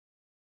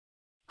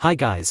Hi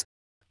guys.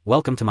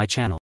 Welcome to my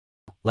channel.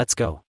 Let's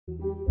go.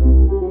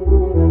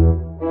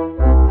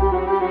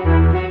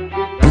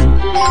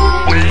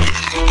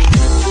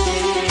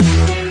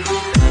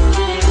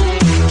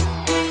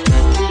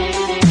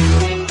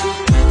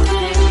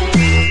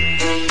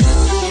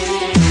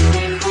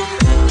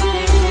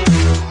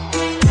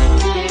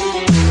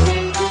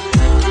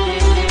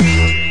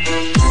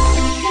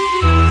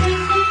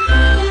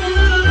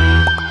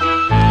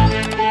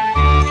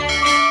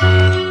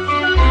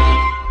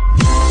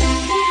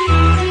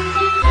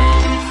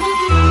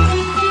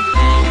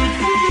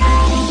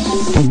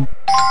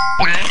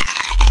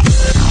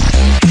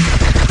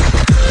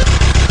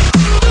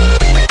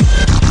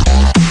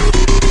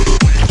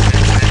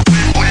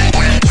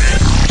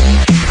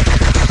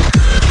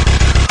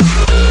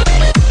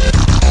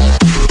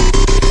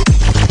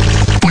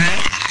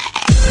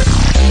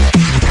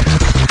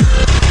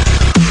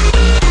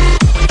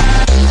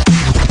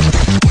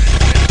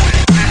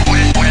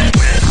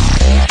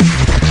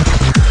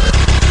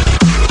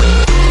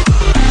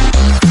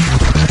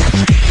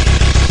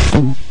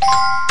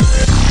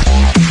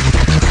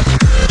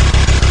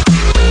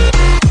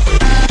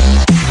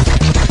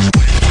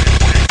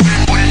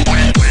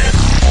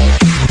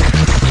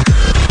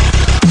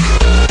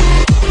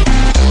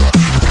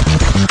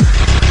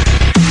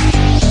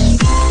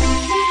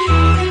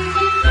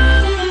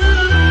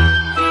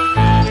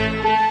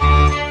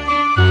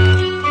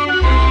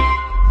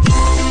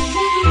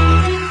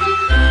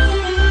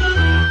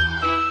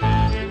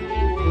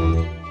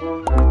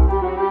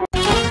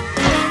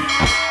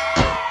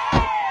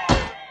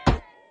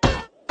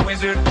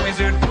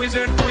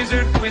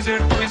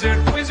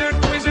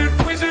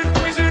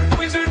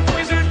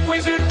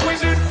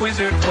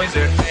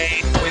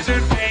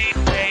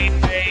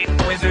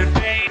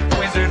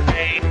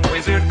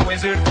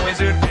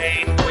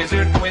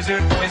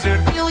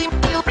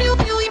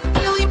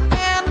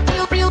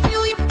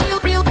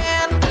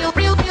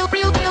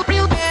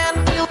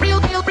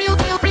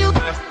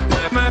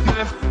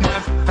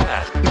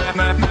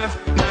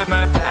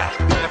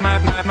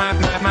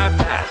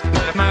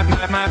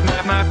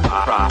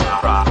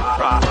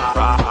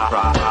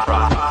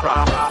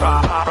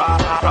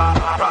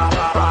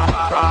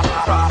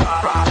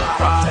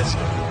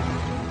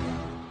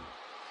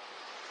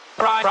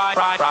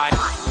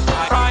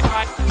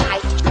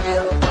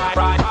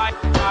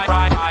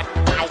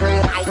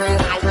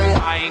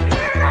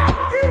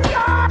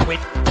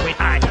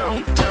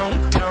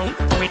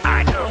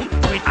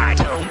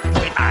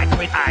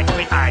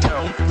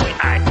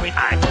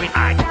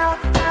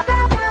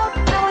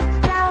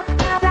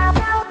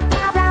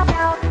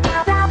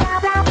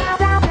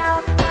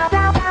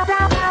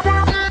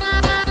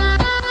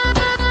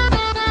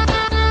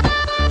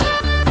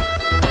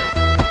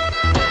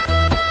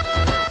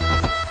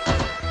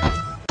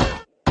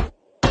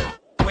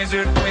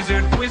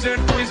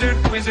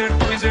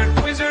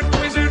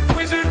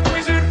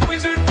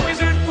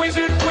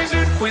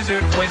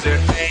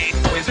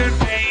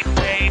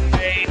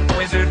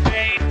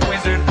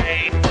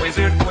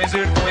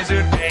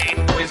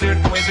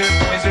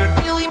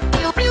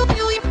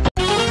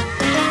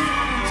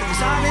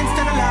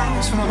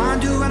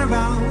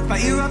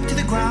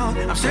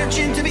 I'm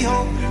searching to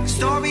behold the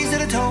stories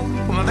that I told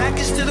when my back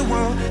is to the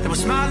world that was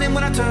smiling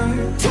when I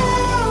turned.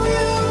 Tell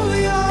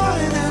you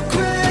you're the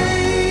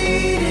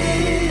greatest,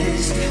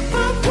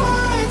 but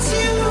once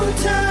you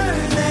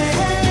turn the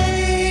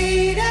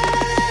haters,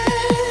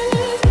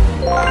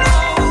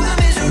 oh the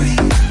misery.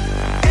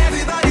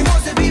 Everybody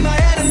wants to be my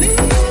enemy.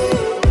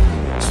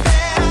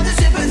 Spare the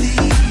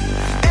sympathy.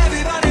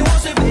 Everybody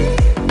wants to be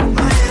my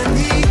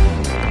enemy.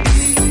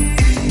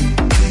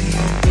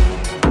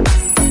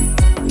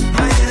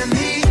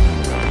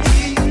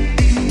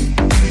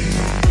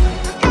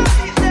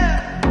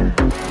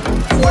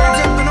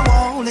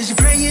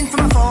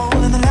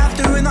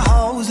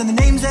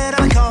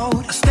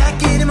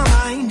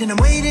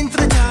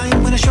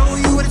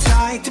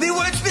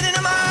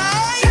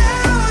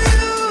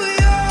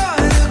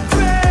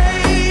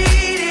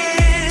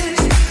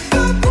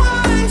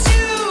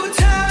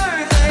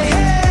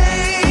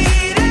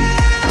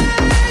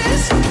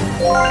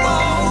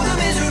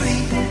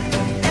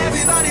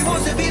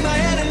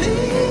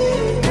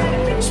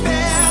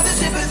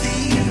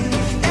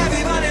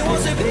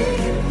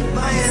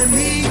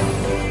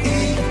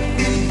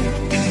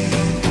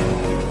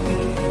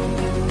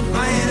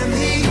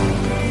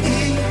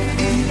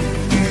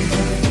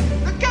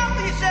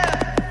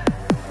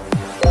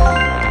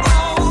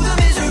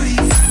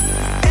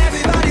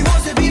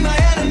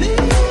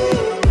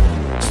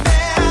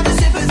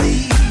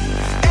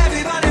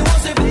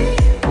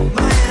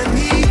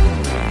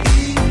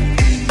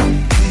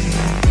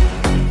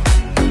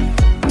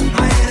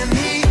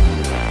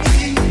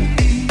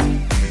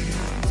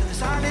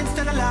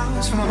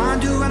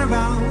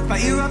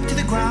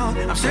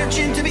 I'm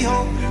searching to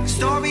behold the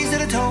stories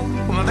that I told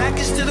when my back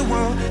is to the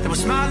world that was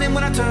smiling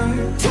when I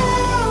turned.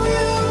 Tell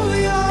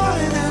you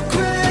you're the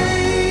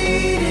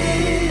greatest,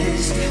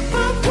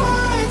 but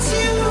once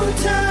you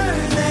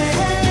turn the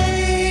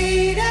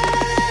haters,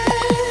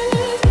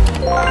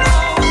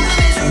 oh,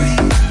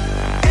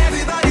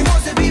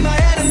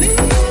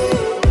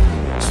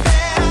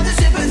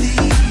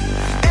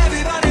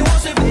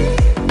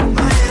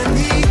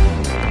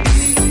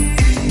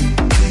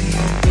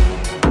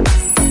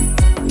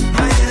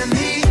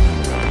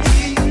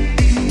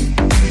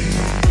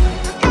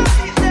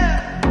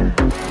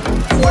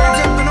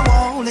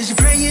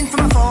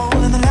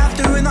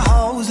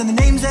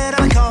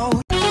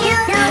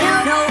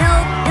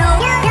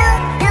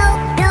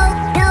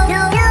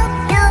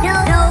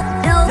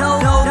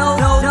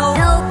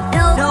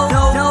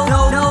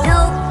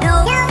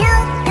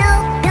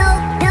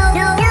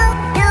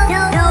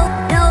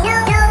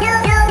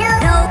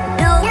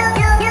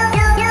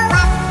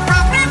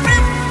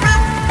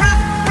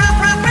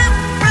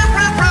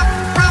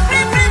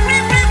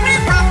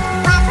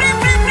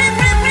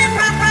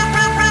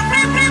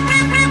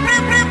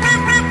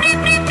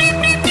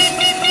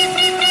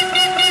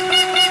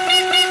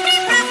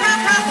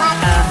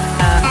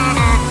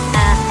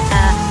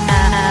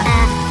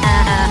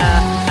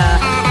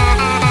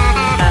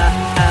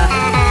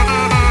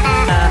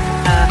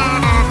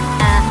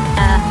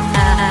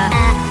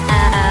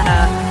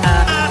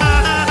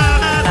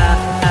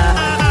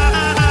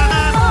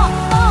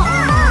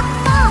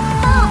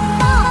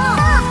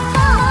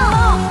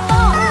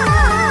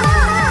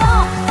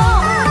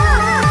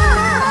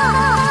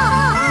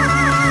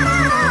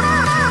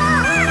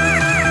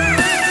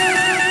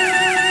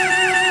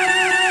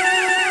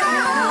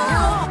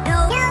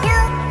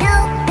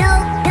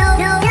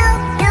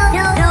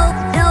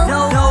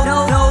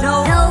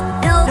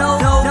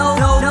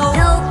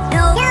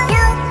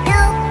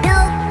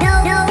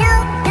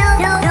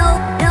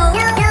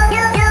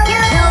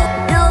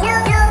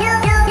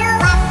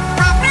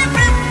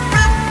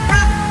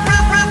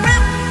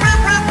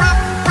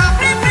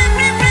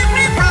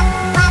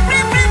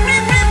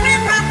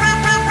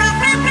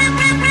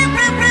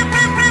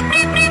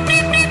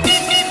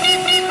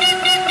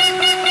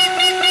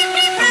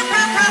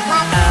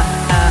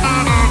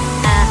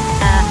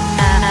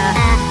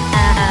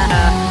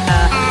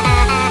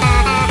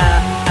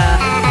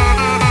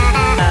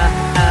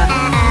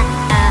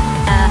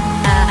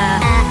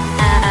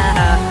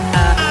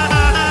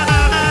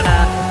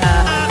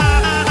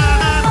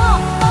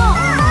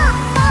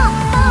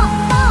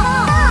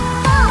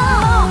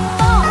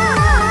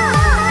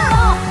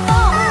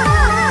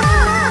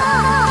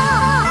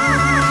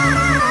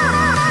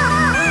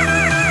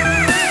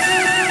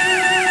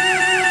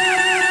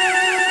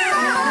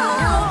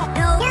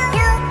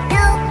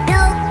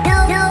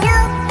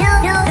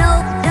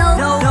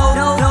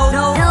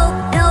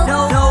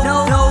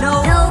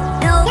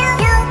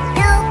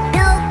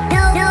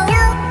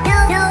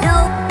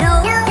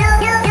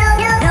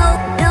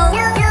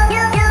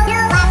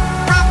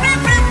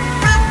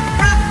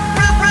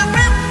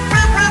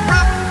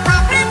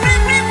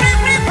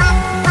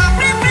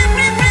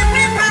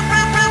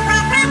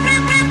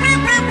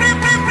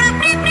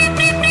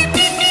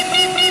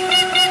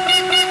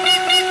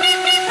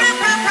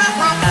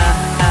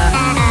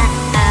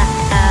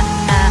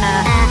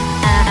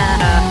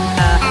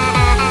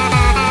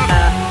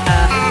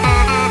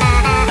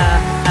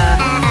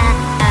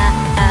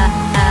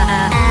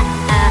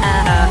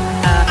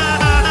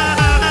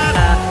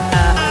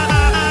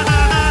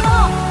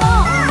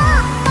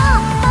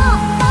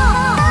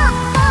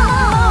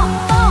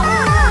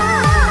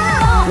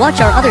 Watch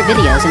our other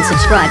videos and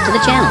subscribe to the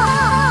channel.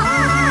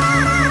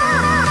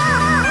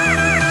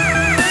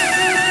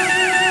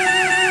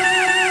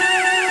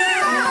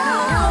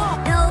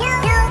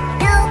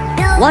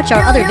 Watch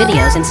our other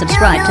videos and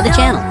subscribe to the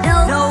channel.